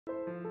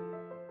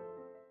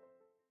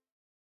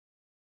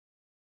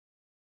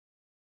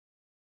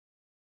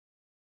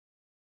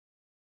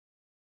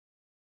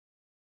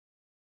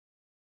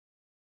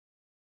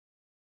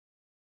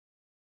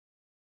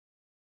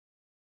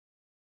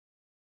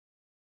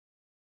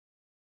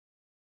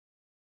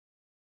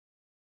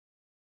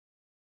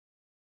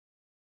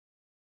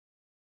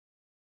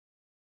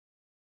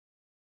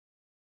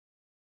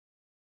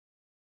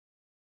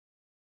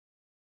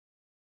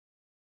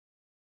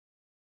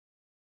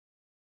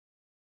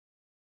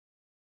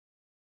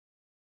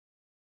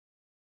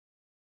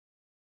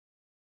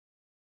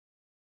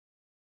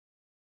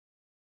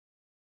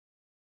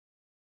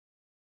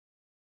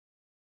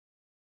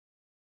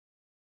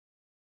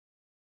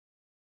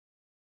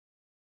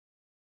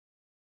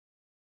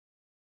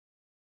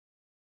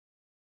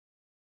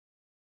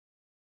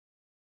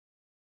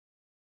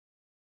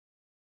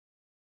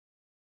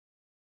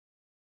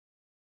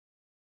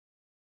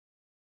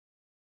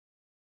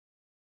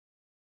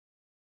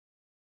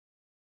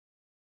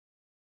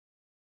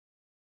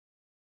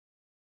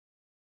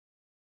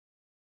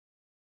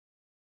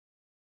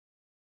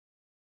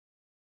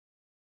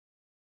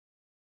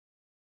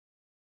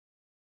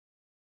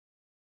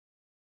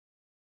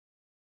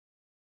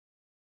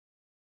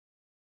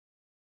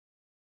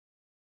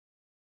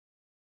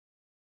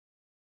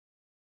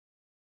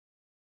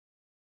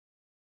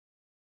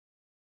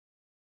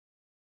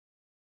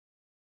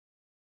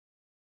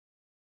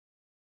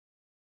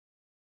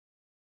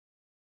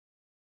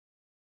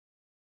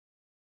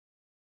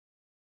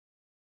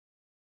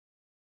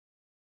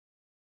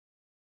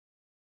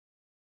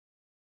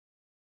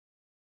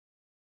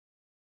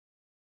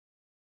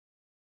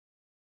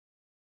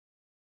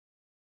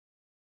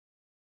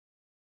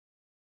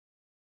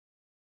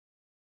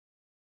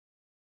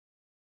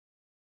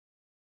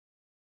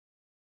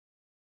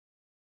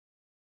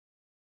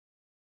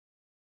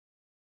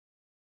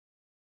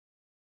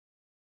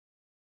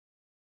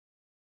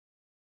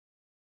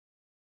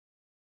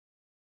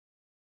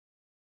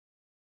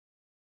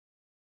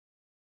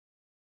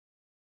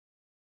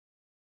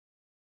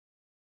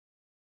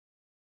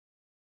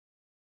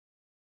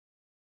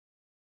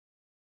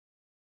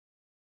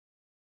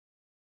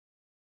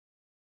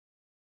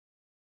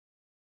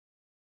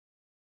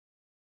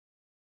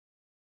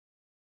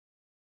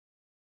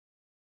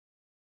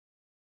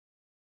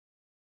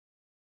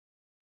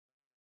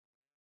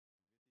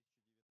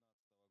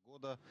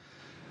года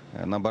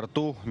на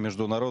борту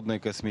Международной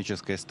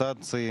космической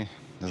станции.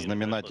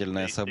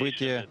 Знаменательное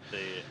событие.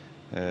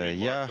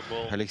 Я,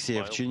 Алексей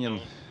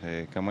Овчинин,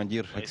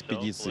 командир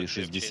экспедиции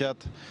 60,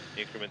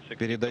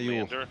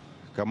 передаю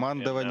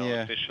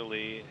командование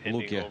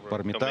Луке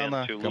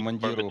Пармитано,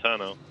 командиру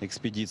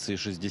экспедиции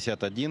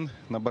 61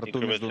 на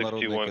борту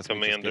Международной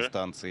космической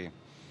станции.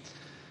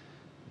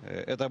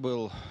 Это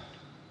был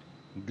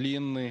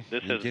длинный,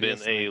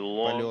 интересный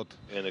полет.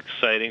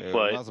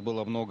 У нас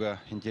было много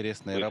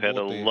интересной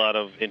работы. Мы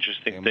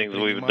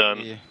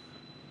принимали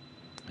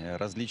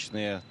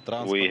различные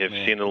транспортные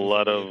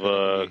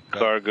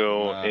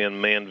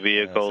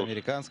корабли, как с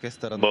американской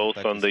стороны,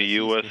 так и с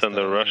российской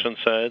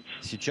стороны.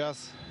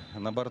 Сейчас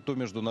на борту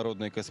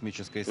Международной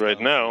космической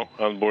станции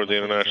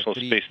находится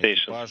 3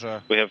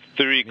 экипажа.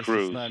 Вместе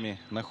с нами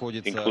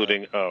находится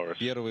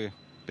первый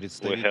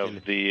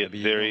представитель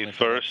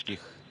Объединенных Арабских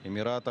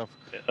Эмиратов,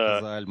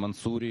 Hazzaa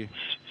Almansoori.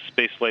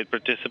 Spaceflight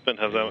participant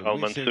Hazzaa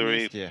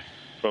Almansoori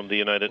from the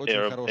United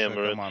Arab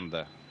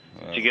Emirates.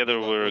 Together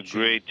we're a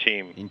great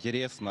team.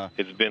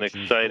 It's been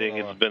exciting,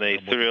 it's been a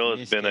thrill,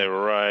 it's been a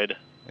ride.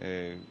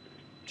 We've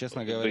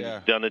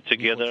done it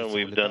together and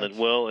we've done it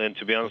well, and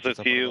to be honest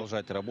with you,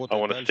 I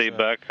want to stay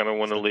back, I don't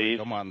want to leave.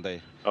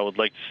 I would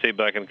like to stay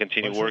back and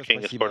continue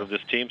working as part of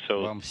this team,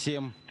 so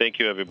thank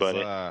you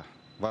everybody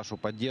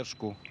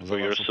for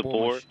your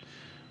support,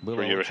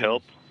 for your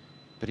help.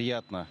 It's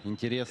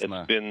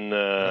been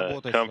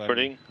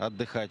comforting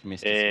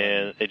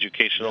and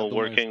educational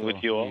working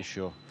with you all.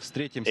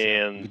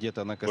 And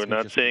we're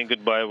not saying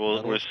goodbye,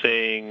 we're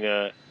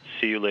saying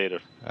see you later.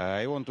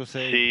 I want to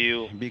say see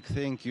you big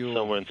thank you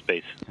somewhere in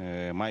space.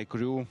 My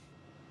crew,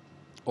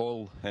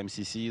 all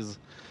MCCs,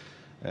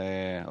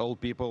 all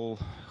people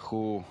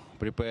who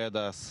prepared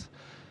us,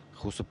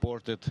 who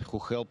supported, who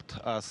helped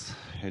us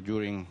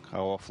during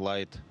our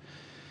flight.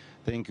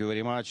 Thank you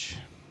very much.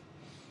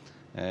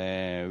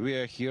 We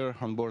are here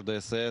on board the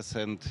SS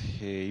and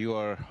you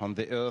are on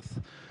the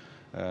Earth.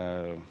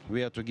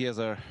 We are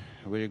together,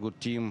 very good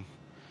team.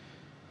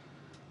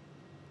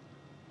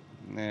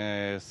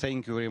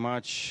 Thank you very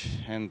much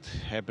and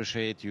I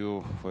appreciate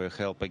you for your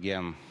help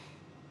again.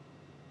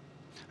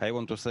 I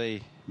want to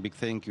say big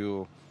thank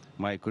you,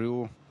 my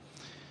crew.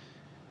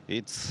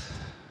 It's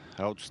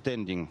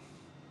outstanding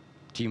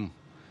team.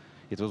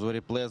 It was very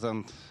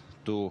pleasant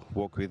to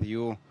work with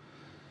you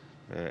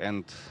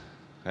and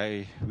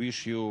I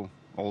wish you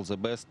all the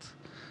best,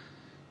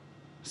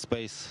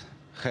 space,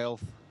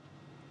 health,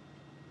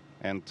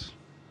 and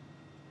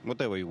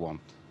whatever you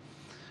want.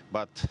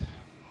 But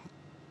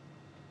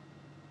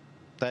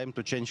time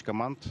to change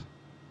command.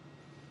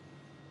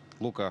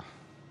 Luca,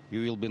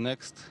 you will be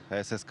next,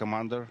 ISS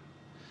commander.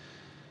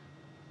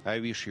 I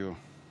wish you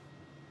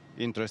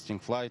interesting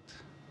flight,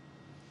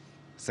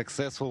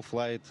 successful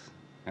flight,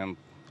 and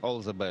all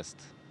the best.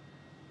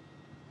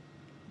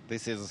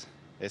 This is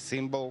a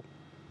symbol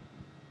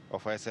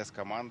of ISS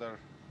commander.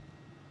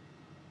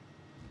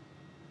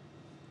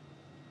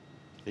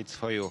 It's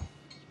for you.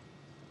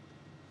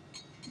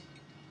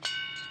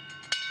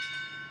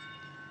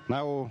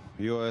 Now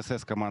you're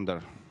ISS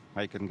commander.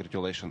 My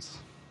congratulations.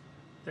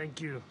 Thank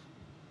you.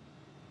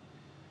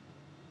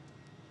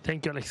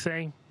 Thank you,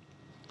 Alexey.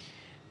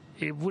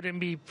 It wouldn't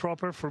be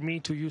proper for me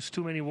to use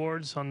too many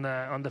words on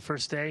the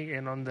first day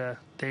and on the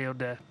day of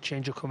the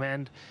change of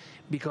command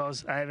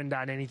because I haven't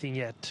done anything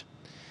yet.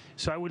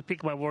 So I will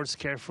pick my words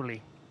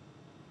carefully,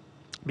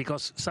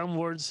 because some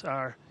words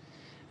are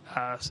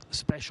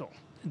special.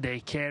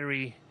 They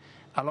carry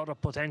a lot of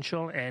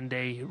potential and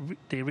they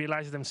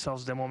realize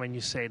themselves the moment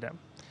you say them.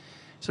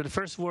 So the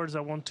first words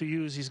I want to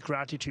use is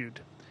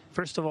gratitude.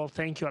 First of all,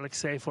 thank you,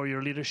 Alexey, for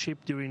your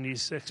leadership during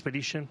this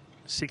Expedition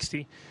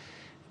 60.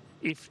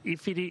 If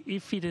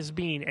it has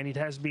been, and it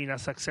has been, a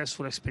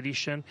successful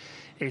expedition,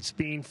 it's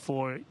been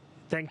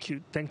thanks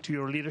to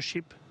your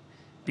leadership,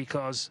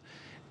 because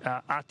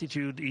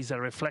attitude is a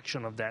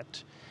reflection of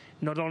that.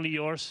 Not only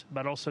yours,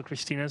 but also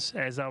Christina's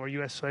as our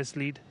USOS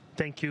lead.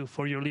 Thank you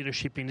for your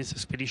leadership in this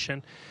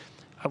expedition.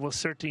 I will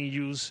certainly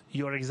use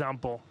your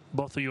example,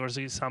 both of yours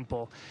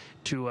example,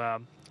 to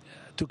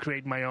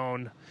create my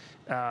own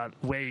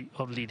way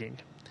of leading.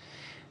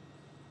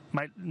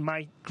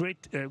 My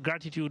great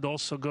gratitude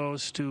also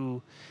goes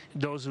to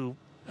those who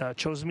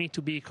chose me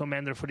to be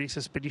commander for this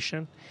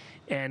expedition,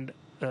 and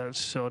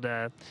so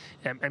the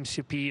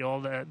MCP,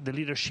 all the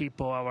leadership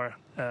of our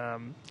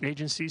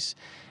agencies,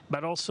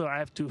 but also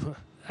I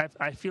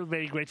feel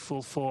very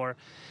grateful for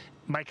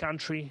my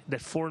country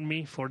that formed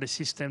me, for the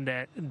system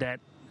that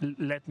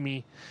let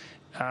me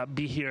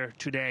be here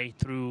today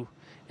through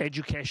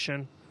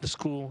education, the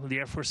school, the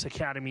Air Force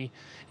Academy,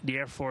 the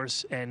Air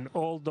Force, and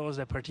all those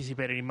that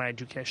participated in my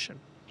education.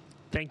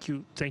 Thank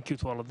you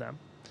to all of them.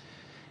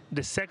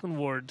 The second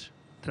word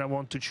that I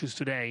want to choose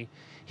today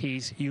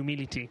is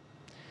humility.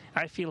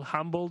 I feel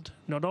humbled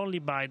not only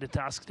by the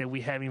task that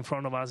we have in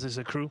front of us as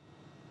a crew,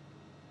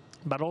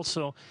 but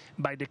also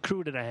by the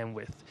crew that I am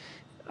with.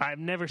 I've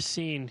never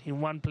seen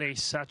in one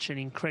place such an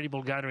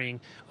incredible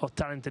gathering of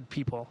talented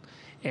people,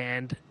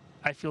 and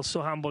I feel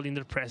so humbled in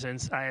their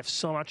presence. I have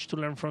so much to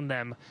learn from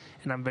them,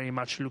 and I'm very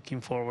much looking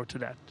forward to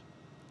that.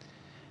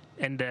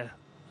 And the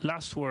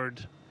last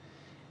word,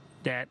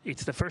 that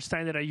it's the first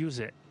time that I use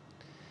it,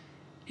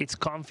 it's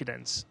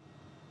confidence.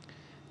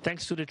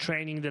 Thanks to the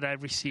training that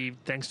I've received,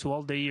 thanks to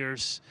all the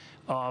years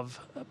of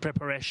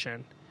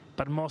preparation,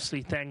 but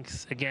mostly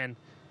thanks, again,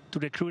 to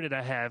the crew that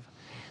I have,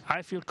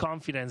 I feel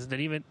confident that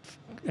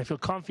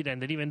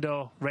even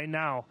though right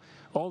now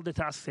all the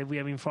tasks that we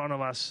have in front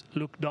of us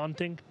look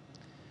daunting,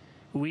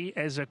 we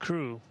as a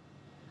crew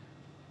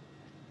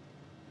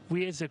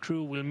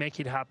will make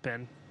it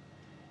happen.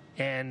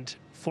 And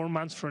 4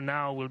 months from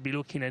now, we'll be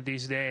looking at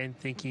this day and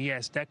thinking,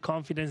 yes, that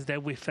confidence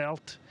that we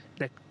felt,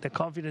 the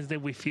confidence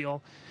that we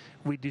feel,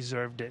 we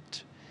deserved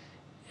it.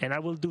 And I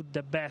will do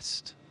the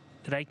best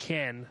that I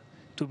can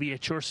to be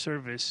at your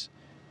service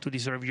to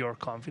deserve your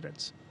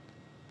confidence.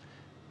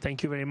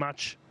 Thank you very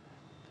much.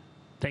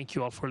 Thank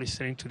you all for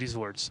listening to these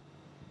words.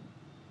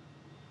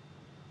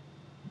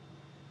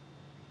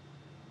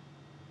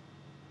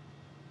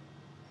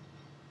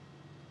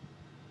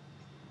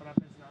 What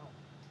happens now?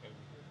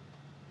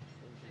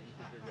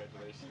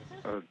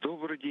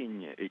 Добрый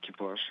день,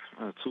 экипаж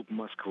ЦУП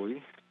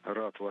Москвы.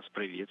 Рад вас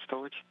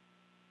приветствовать.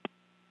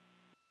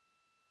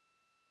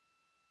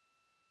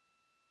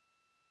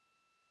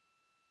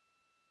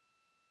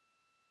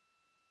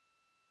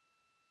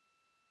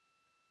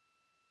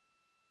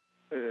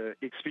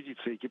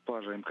 Экспедиция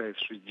экипажа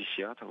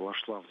МКС-60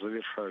 вошла в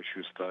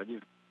завершающую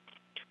стадию.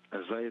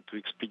 За эту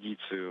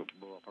экспедицию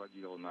была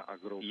проделана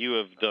огромная... You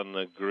have done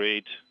a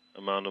great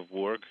amount of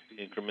work,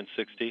 Increment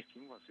 60,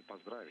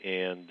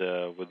 and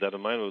with that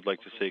in mind, I would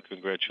like to say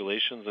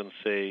congratulations and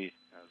say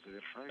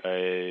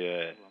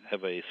I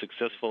have a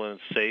successful and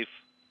safe,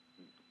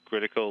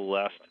 critical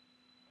last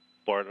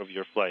part of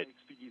your flight.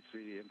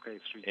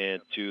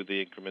 And to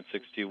the Increment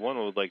 61, I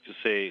would like to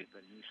say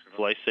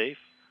fly safe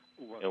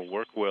and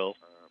work well.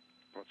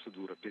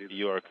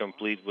 You are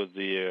complete with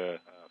the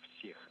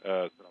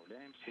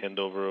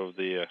handover of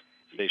the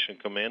station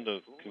command.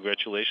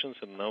 Congratulations,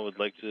 and now I would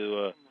like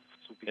to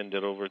hand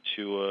it over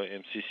to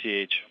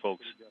MCCH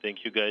folks.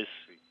 Thank you, guys.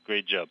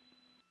 Great job.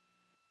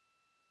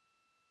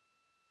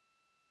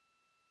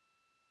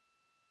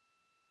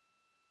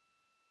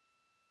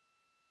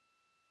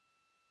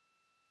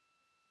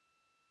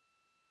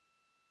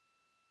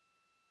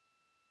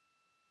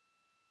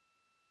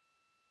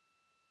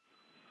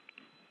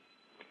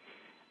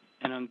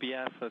 And on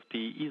behalf of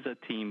the ESA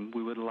team,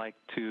 we would like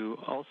to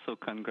also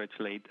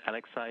congratulate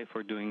Alexey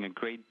for doing a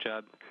great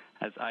job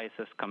as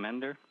ISS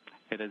commander.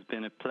 It has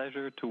been a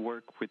pleasure to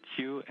work with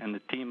you and the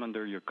team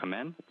under your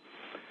command.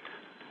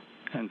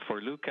 And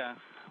for Luca,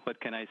 what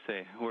can I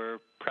say? We're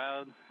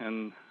proud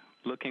and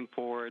looking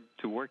forward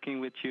to working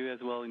with you as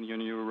well in your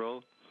new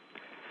role.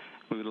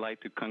 We would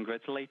like to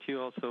congratulate you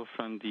also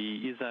from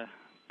the ESA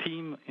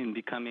team in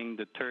becoming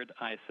the third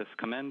ISS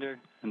commander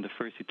and the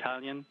first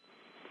Italian.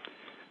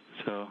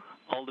 So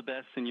all the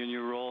best in your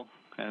new role,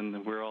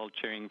 and we're all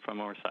cheering from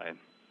our side.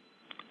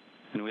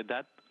 And with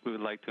that, we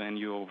would like to hand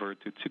you over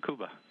to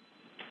Tsukuba.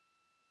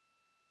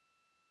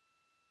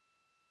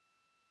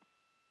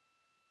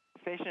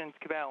 Station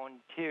Skvortsov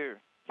 2.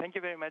 Thank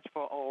you very much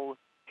for all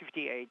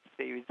 58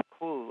 Soyuz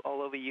crew.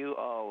 All of you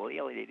are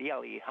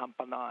really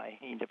hampanai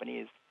in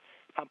Japanese.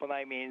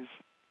 Hampanai means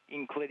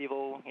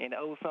incredible and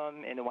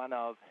awesome, and one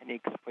of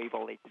Nick's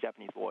favorite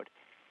Japanese word.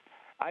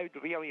 I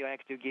would really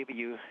like to give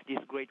you this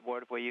great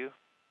word for you,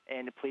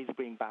 and please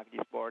bring back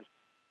this word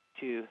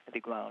to the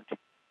ground.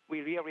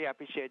 We really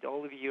appreciate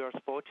all of your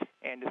support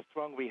and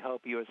strongly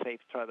hope your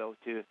safe travel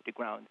to the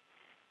ground.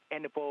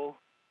 And for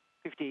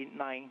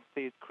 59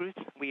 Soyuz crews,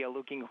 we are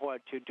looking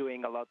forward to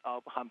doing a lot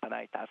of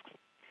hampanai tasks.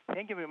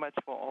 Thank you very much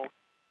for all.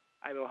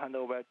 I will hand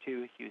over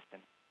to Houston.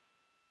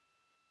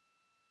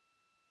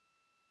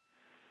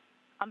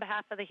 On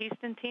behalf of the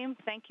Houston team,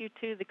 thank you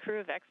to the crew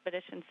of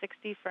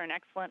Expedition60 for an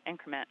excellent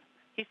increment.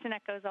 Houston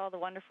echoes all the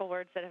wonderful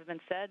words that have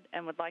been said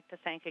and would like to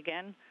thank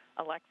again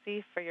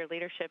Alexey for your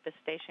leadership as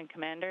station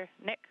commander,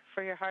 Nick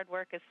for your hard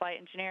work as flight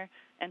engineer,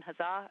 and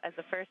Hazzaa as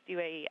the first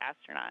UAE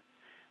astronaut.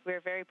 We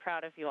are very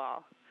proud of you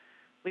all.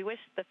 We wish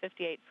the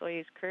 58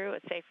 Soyuz crew a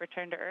safe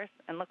return to Earth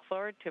and look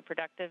forward to a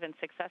productive and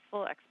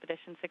successful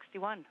Expedition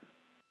 61.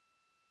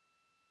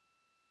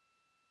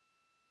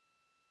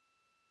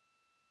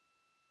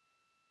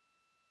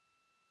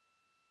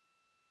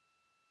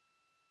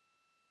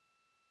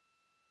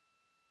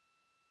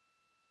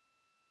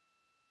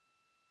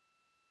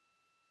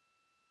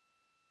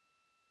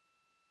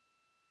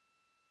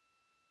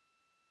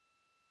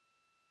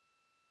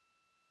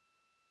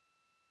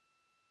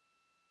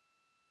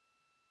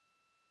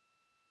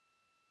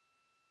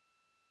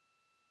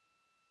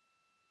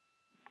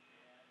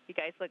 You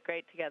guys look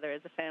great together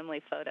as a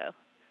family photo.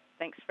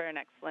 Thanks for an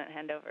excellent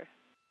handover.